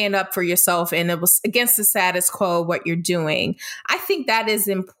for yourself and it was against the status quo, what you're doing. I think that is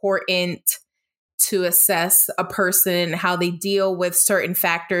important to assess a person, how they deal with certain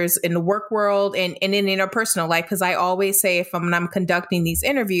factors in the work world and in their personal life. Because I always say, when I'm conducting these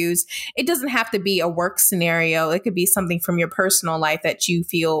interviews, it doesn't have to be a work scenario. It could be something from your personal life that you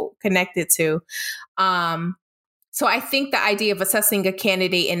feel connected to. So I think the idea of assessing a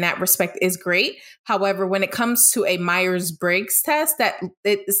candidate in that respect is great. However, when it comes to a Myers-Briggs test, that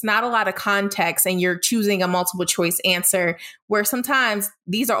it's not a lot of context and you're choosing a multiple choice answer, where sometimes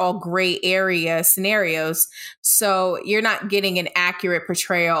these are all gray area scenarios. So you're not getting an accurate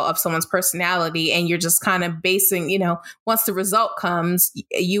portrayal of someone's personality, and you're just kind of basing, once the result comes,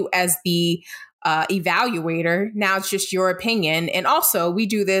 you as the evaluator, now it's just your opinion. And also we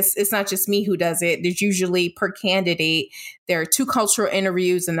do this, it's not just me who does it. There's usually per candidate, there are 2 cultural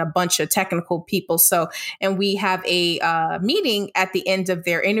interviews and a bunch of technical people. So, and we have a meeting at the end of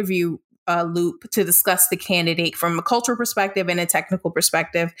their interview loop to discuss the candidate from a cultural perspective and a technical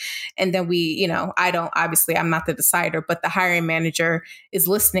perspective. And then we, I'm not the decider, but the hiring manager is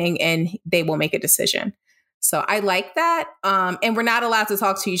listening and they will make a decision. So I like that. And we're not allowed to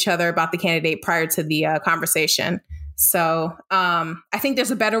talk to each other about the candidate prior to the conversation. So I think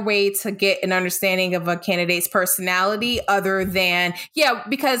there's a better way to get an understanding of a candidate's personality other than,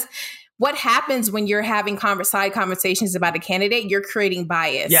 because what happens when you're having side conversations about a candidate, you're creating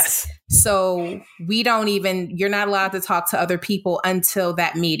bias. Yes. So you're not allowed to talk to other people until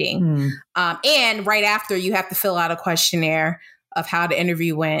that meeting. And right after, you have to fill out a questionnaire of how the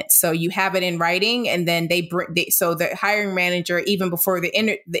interview went. So you have it in writing, and then so the hiring manager, even before the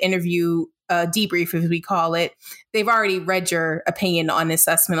interview debrief, as we call it, they've already read your opinion on the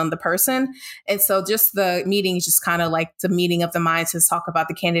assessment on the person. And so just the meeting is just kind of like the meeting of the minds to talk about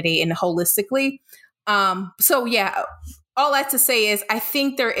the candidate and holistically. So yeah, all that to say is I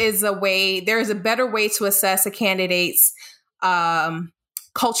think there is a better way to assess a candidate's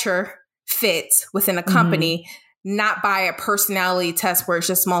culture fit within a company, not by a personality test where it's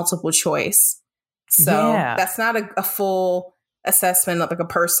just multiple choice. So that's not a full assessment of like a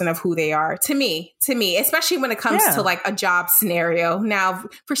person of who they are to me, especially when it comes to like a job scenario. Now,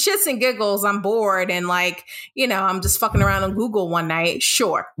 for shits and giggles, I'm bored and like, I'm just fucking around on Google one night.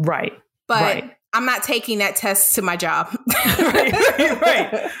 Sure. Right. But I'm not taking that test to my job.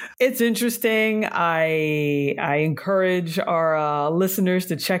 right. It's interesting. I encourage our listeners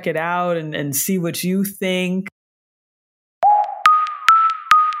to check it out and see what you think.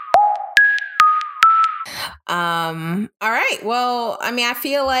 All right. Well, I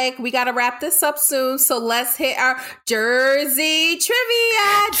feel like we got to wrap this up soon. So let's hit our Jersey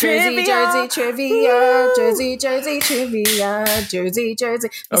trivia. Jersey trivia. Jersey trivia. Jersey.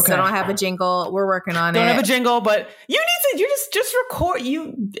 We still don't have a jingle. We're working on it. Don't have a jingle, but you just record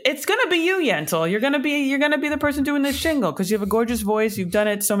it's going to be you, Yental. You're going to be the person doing this jingle because you have a gorgeous voice. You've done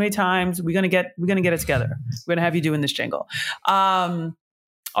it so many times. We're going to get it together. We're going to have you doing this jingle.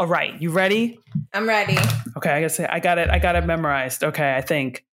 All right. You ready? I'm ready. Okay. I gotta say, I got it memorized. Okay. I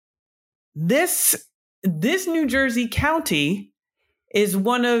think this New Jersey county is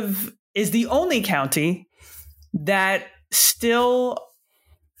the only county that still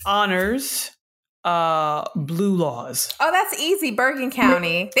honors blue laws. Oh, that's easy. Bergen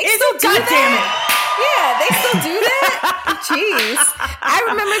County. They still do that? Yeah, they still do that? Jeez. I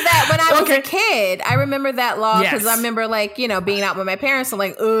remember that when I was a kid. I remember that law because I remember being out with my parents and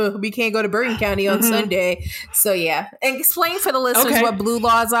we can't go to Bergen County on Sunday. So yeah. And explain for the listeners what blue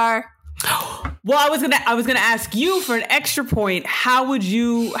laws are. Well, I was gonna ask you for an extra point. How would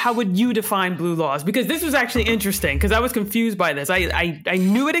you define blue laws? Because this was actually interesting because I was confused by this. I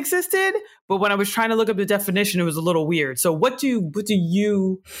knew it existed, but when I was trying to look up the definition, it was a little weird. So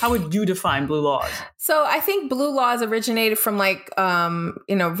how would you define blue laws? So I think blue laws originated from like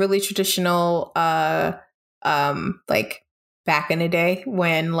really traditional like back in the day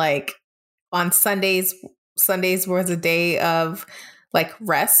when like on Sundays was a day of like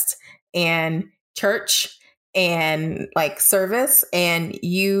rest and church and like service, and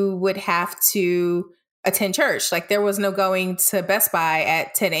you would have to attend church. Like there was no going to Best Buy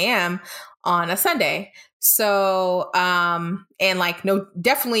at 10 a.m. on a Sunday. So, and like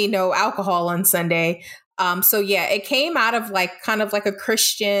definitely no alcohol on Sunday. So yeah, it came out of like kind of like a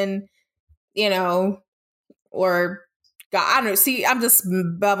Christian, or God, I don't know. See, I'm just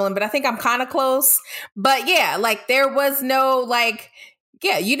bubbling, but I think I'm kind of close. But yeah, like there was no like,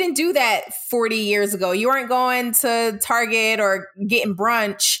 yeah, you didn't do that 40 years ago. You weren't going to Target or getting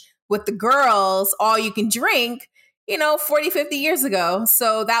brunch with the girls, all you can drink, 40, 50 years ago.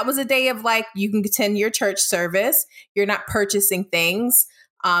 So that was a day of like, you can attend your church service. You're not purchasing things.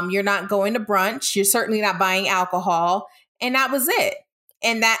 You're not going to brunch. You're certainly not buying alcohol. And that was it.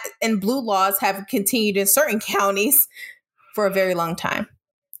 And blue laws have continued in certain counties for a very long time.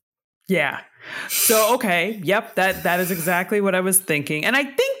 Yeah. So, okay. Yep. That is exactly what I was thinking. And I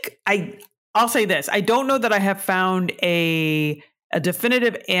think I'll say this. I don't know that I have found a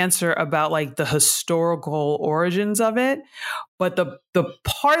definitive answer about like the historical origins of it. But the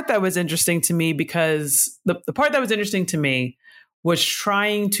part that was interesting to me, because the part that was interesting to me was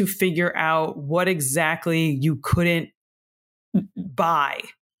trying to figure out what exactly you couldn't buy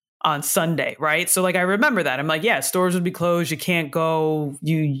on Sunday, right? So like I remember that. I'm like, yeah, stores would be closed. You can't go,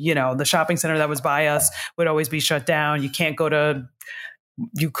 the shopping center that was by us would always be shut down. You couldn't go to,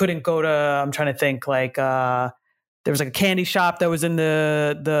 I'm trying to think, like there was like a candy shop that was in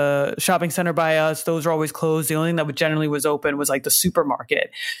the shopping center by us. Those are always closed. The only thing that generally was open was like the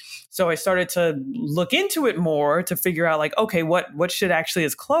supermarket. So I started to look into it more to figure out like, okay, what shit actually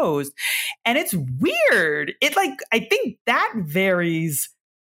is closed? And it's weird. I think that varies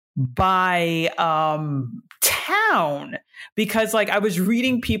by town, because like I was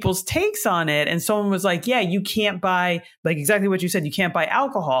reading people's takes on it, and someone was like, yeah, you can't buy, like exactly what you said, you can't buy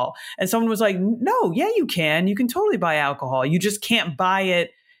alcohol. And someone was like, no, yeah, you can totally buy alcohol. You just can't buy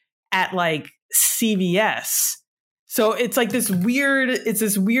it at like CVS. So it's like this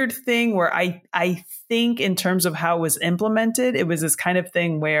weird thing where I think in terms of how it was implemented, it was this kind of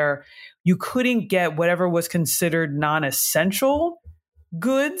thing where you couldn't get whatever was considered non-essential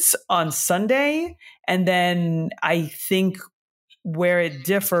goods on Sunday. And then I think where it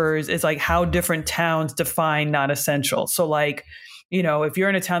differs is like how different towns define non-essential. So like, if you're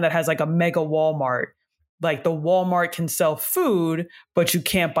in a town that has like a mega Walmart, like the Walmart can sell food, but you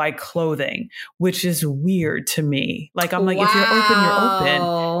can't buy clothing, which is weird to me. Like, I'm like, wow. If you're open, you're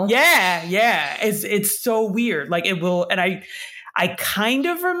open. Yeah. It's so weird. Like it will. And I kind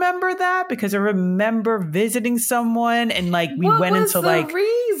of remember that because I remember visiting someone and like we went into like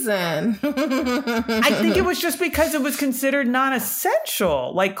reason. I think it was just because it was considered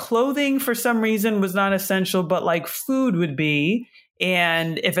non-essential. Like clothing for some reason was non-essential, but like food would be.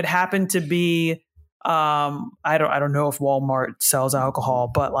 And if it happened to be, I don't know if Walmart sells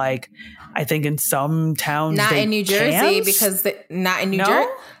alcohol, but like I think in some towns, not in New Jersey, because not in New Jersey.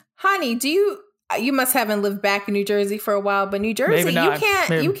 Honey, you must haven't lived back in New Jersey for a while, but New Jersey,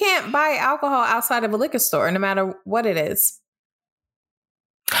 you can't buy alcohol outside of a liquor store, no matter what it is.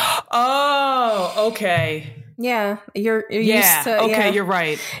 Oh, okay. Yeah, you're used to. Okay, yeah. You're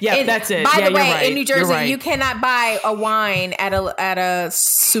right. Yeah, that's it. By the way, right. in New Jersey, you cannot buy a wine at a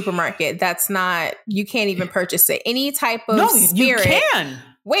supermarket. That's not. You can't even purchase it. Any type of spirit. You can.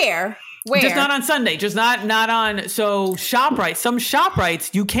 Where? Just not on Sunday. Just not on. So ShopRite. Some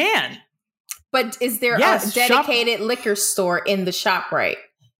ShopRites you can. But is there a dedicated liquor store in the ShopRite?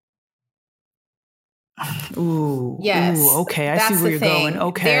 Ooh. Yes. Ooh, okay. I see where you're going.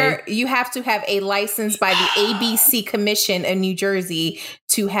 Okay. You have to have a license by the ABC Commission in New Jersey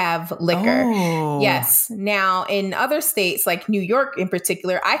to have liquor. Oh. Yes. Now, in other states, like New York in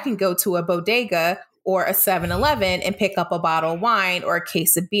particular, I can go to a bodega or a 7-Eleven and pick up a bottle of wine or a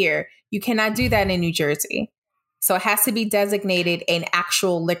case of beer. You cannot do that in New Jersey. So it has to be designated an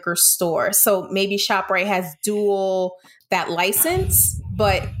actual liquor store. So maybe ShopRite has that license,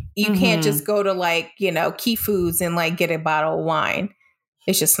 but you can't just go to like, Key Foods and like get a bottle of wine.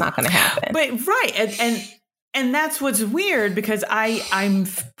 It's just not going to happen. But right. And And that's what's weird because I'm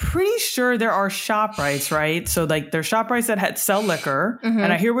pretty sure there are ShopRites, right? So like there's ShopRites that sell liquor.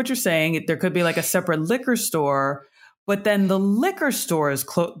 And I hear what you're saying. There could be like a separate liquor store, but then the liquor store is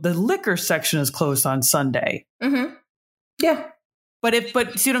the liquor section is closed on Sunday. Yeah. But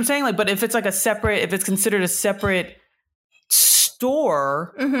see what I'm saying? Like, but if it's like if it's considered a separate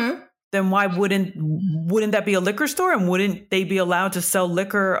store, then why wouldn't that be a liquor store? And wouldn't they be allowed to sell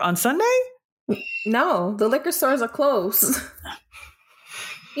liquor on Sunday? No, the liquor stores are closed.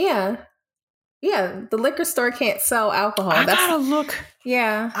 Yeah. Yeah, the liquor store can't sell alcohol. I gotta look.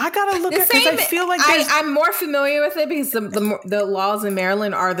 Yeah. I gotta look at because I feel like I'm more familiar with it because the laws in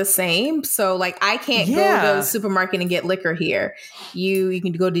Maryland are the same. So like I can't go to the supermarket and get liquor here. You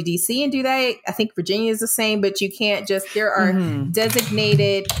can go to DC and do that. I think Virginia is the same, but you can't there are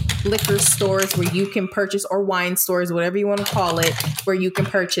designated liquor stores where you can purchase, or wine stores, whatever you want to call it, where you can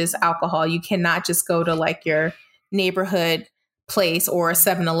purchase alcohol. You cannot just go to like your neighborhood place or a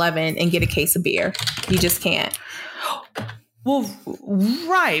 7-Eleven and get a case of beer. You just can't. Well,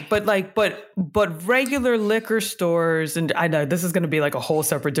 right. But regular liquor stores, and I know this is going to be like a whole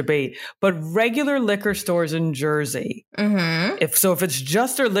separate debate, but regular liquor stores in Jersey, if it's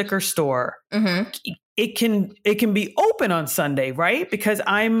just a liquor store, it can be open on Sunday, right? Because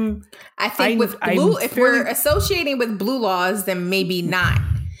if we're associating with blue laws, then maybe not.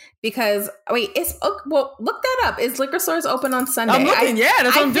 Because look that up. Is liquor stores open on Sunday? I'm looking.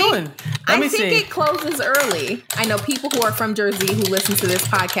 That's what I'm doing. I think it closes early. I know people who are from Jersey who listen to this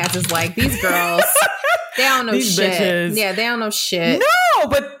podcast is like, these girls, they don't know these shit. Bitches. Yeah, they don't know shit. No,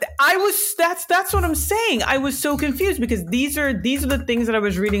 but that's what I'm saying. I was so confused because these are the things that I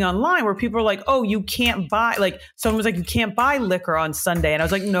was reading online where people are like, oh, you can't buy, like someone was like, you can't buy liquor on Sunday, and I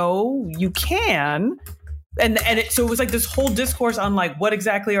was like, no, you can. So it was like this whole discourse on like what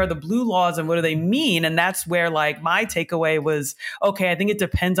exactly are the blue laws and what do they mean? And that's where like my takeaway was, okay, I think it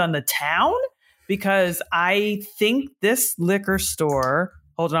depends on the town, because I think this liquor store,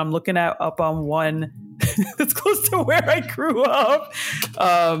 hold on, I'm looking up on one that's close to where I grew up.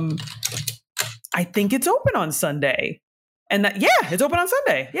 I think it's open on Sunday. And it's open on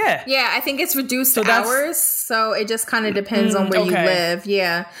Sunday. Yeah. Yeah, I think it's reduced hours. So it just kind of depends on where you live.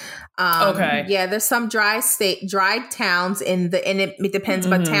 Yeah. Yeah, there's some dry towns and it depends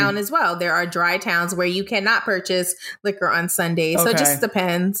by town as well. There are dry towns where you cannot purchase liquor on Sundays. So it just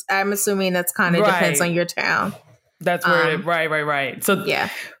depends. I'm assuming that's kind of depends on your town. That's where right. So yeah.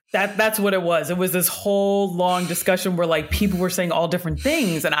 That's what it was. It was this whole long discussion where like people were saying all different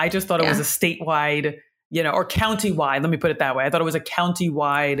things, and I just thought it was a statewide, or countywide. Let me put it that way. I thought it was a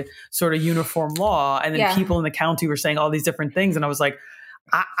countywide sort of uniform law, and then people in the county were saying all these different things, and I was like,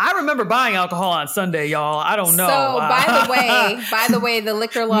 I remember buying alcohol on Sunday, y'all. I don't know. So by the way, the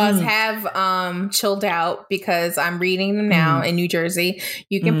liquor laws have chilled out because I'm reading them now in New Jersey.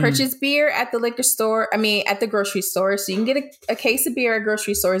 You can purchase beer at the liquor store. At the grocery store. So you can get a case of beer at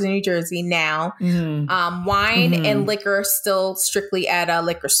grocery stores in New Jersey now. Wine and liquor are still strictly at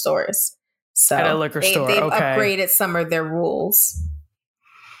liquor stores. So at a liquor store. They've upgraded some of their rules.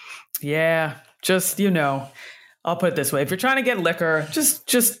 Yeah, just I'll put it this way. If you're trying to get liquor, just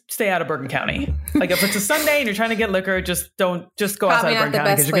stay out of Bergen County. Like if it's a Sunday and you're trying to get liquor, just go outside of Bergen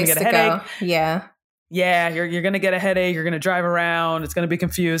County because you're going to get a headache. Yeah. Yeah, you're going to get a headache. You're going to drive around. It's going to be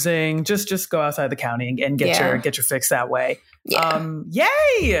confusing. Just go outside the county and get your fix that way. Yeah.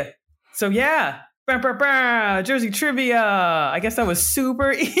 Yay! So yeah. Jersey trivia. I guess that was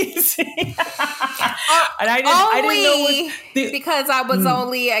super easy. And I didn't know because I was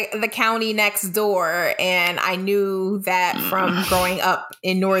only the county next door, and I knew that from growing up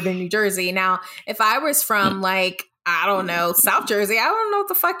in northern New Jersey. Now, if I was from like, I don't know, South Jersey, I don't know what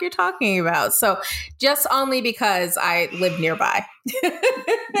the fuck you're talking about. So just only because I live nearby.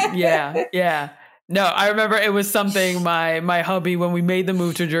 Yeah. No, I remember it was something my hubby, when we made the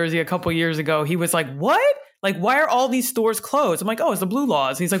move to Jersey a couple years ago, he was like, what? Like, why are all these stores closed? I'm like, oh, it's the blue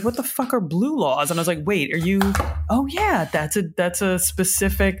laws. He's like, what the fuck are blue laws? And I was like, wait, oh yeah, that's a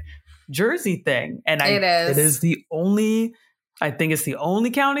specific Jersey thing. And it is the only, I think it's the only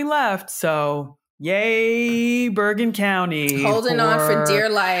county left. So yay, Bergen County. Holding on for dear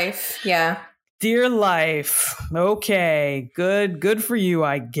life. Yeah. Dear life. Okay. Good for you,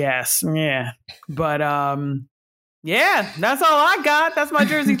 I guess. Yeah. But that's all I got. That's my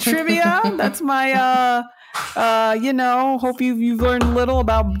Jersey trivia. That's my hope you've learned a little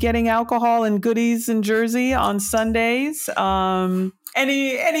about getting alcohol and goodies in Jersey on Sundays. Any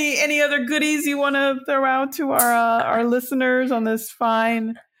other goodies you want to throw out to our listeners on this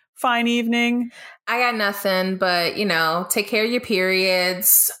fine evening? I got nothing, but take care of your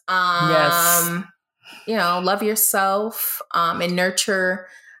periods. Yes. love yourself and nurture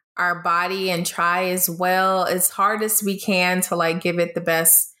our body and try as well as hard as we can to like give it the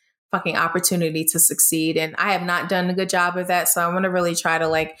best fucking opportunity to succeed. And I have not done a good job of that. So I'm going to really try to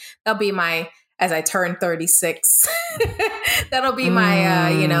like, that'll be my, as I turn 36, that'll be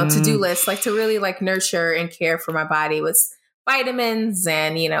my, to-do list, like to really like nurture and care for my body with vitamins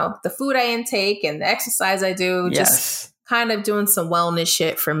and, the food I intake and the exercise I do, just kind of doing some wellness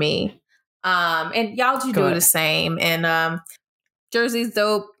shit for me. And y'all do the same. And Jersey's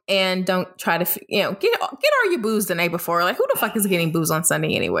dope. And don't try to, get all your booze the night before. Like, who the fuck is getting booze on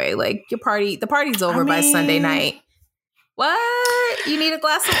Sunday anyway? Like, the party's over by Sunday night. What? You need a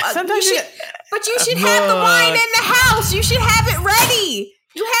glass of sometimes but you should have the wine in the house. You should have it ready.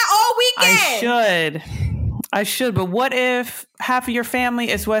 You had all weekend. I should, but what if half of your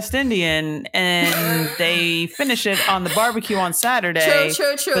family is West Indian and they finish it on the barbecue on Saturday?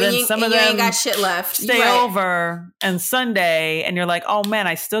 True. But then some of them ain't got shit left. Stay over and Sunday, and you're like, oh man,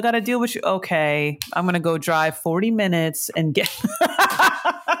 I still got to deal with you. Okay, I'm gonna go drive 40 minutes and get.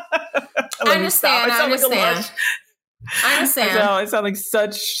 I understand. I understand. I sound like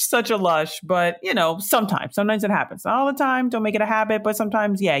such a lush, but sometimes it happens. Not all the time. Don't make it a habit, but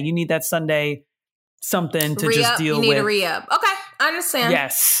sometimes, you need that Sunday something to just deal with. You need a re-up. Okay, I understand.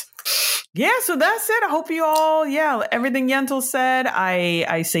 Yes. Yeah, so that's it. I hope you all, everything Yental said,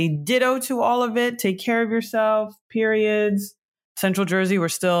 I say ditto to all of it. Take care of yourself, periods. Central Jersey, we're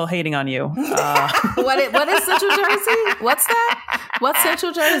still hating on you. What is Central Jersey? What's that? What's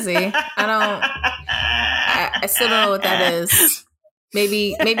Central Jersey? I still don't know what that is.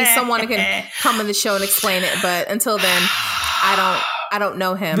 Maybe someone can come on the show and explain it, but until then, I don't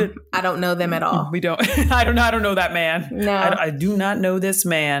know him. I don't know them at all. We don't. I don't know that man. No, I do not know this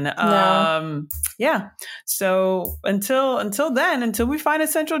man. No. Yeah. So until then, until we find a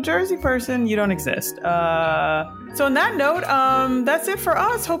Central Jersey person, you don't exist. So on that note, that's it for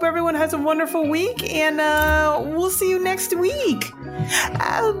us. Hope everyone has a wonderful week, and we'll see you next week.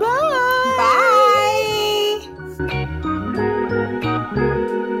 Bye.